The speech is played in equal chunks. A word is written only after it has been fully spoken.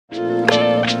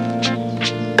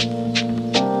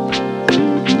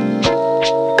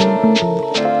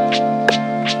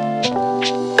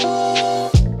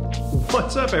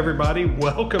everybody,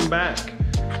 welcome back.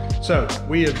 So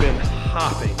we have been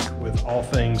hopping with all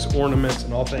things ornaments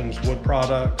and all things wood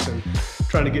products and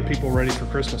trying to get people ready for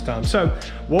Christmas time. So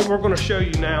what we're going to show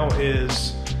you now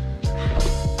is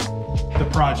the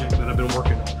project that I've been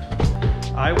working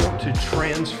on. I want to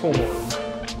transform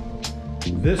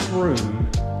this room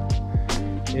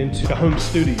into a home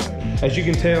studio. As you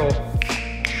can tell,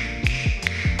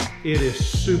 it is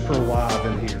super live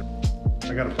in here.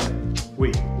 I got a plan.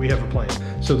 We have a plan.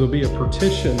 So there'll be a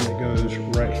partition that goes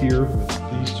right here with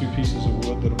these two pieces of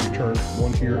wood that'll be turned,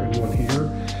 one here and one here.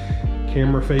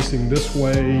 Camera facing this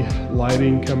way,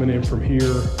 lighting coming in from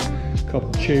here, a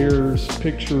couple chairs,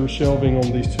 picture shelving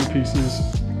on these two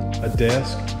pieces, a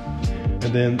desk,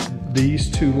 and then these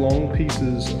two long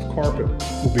pieces of carpet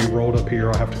will be rolled up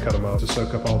here. I'll have to cut them up to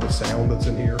soak up all the sound that's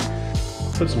in here.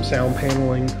 Put some sound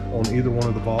paneling on either one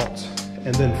of the vaults,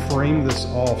 and then frame this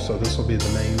off so this will be the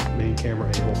main camera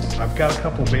angle. I've got a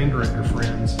couple of band director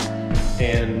friends,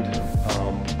 and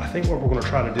I think what we're going to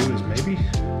try to do is maybe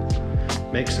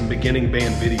make some beginning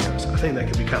band videos. I think that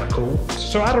could be kind of cool.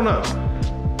 So I don't know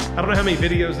how many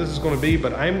videos this is going to be,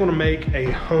 but I'm going to make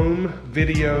a home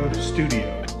video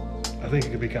studio. I think it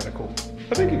could be kind of cool.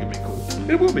 I think it could be cool.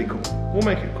 It will be cool. We'll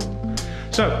make it cool.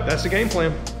 So that's the game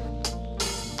plan.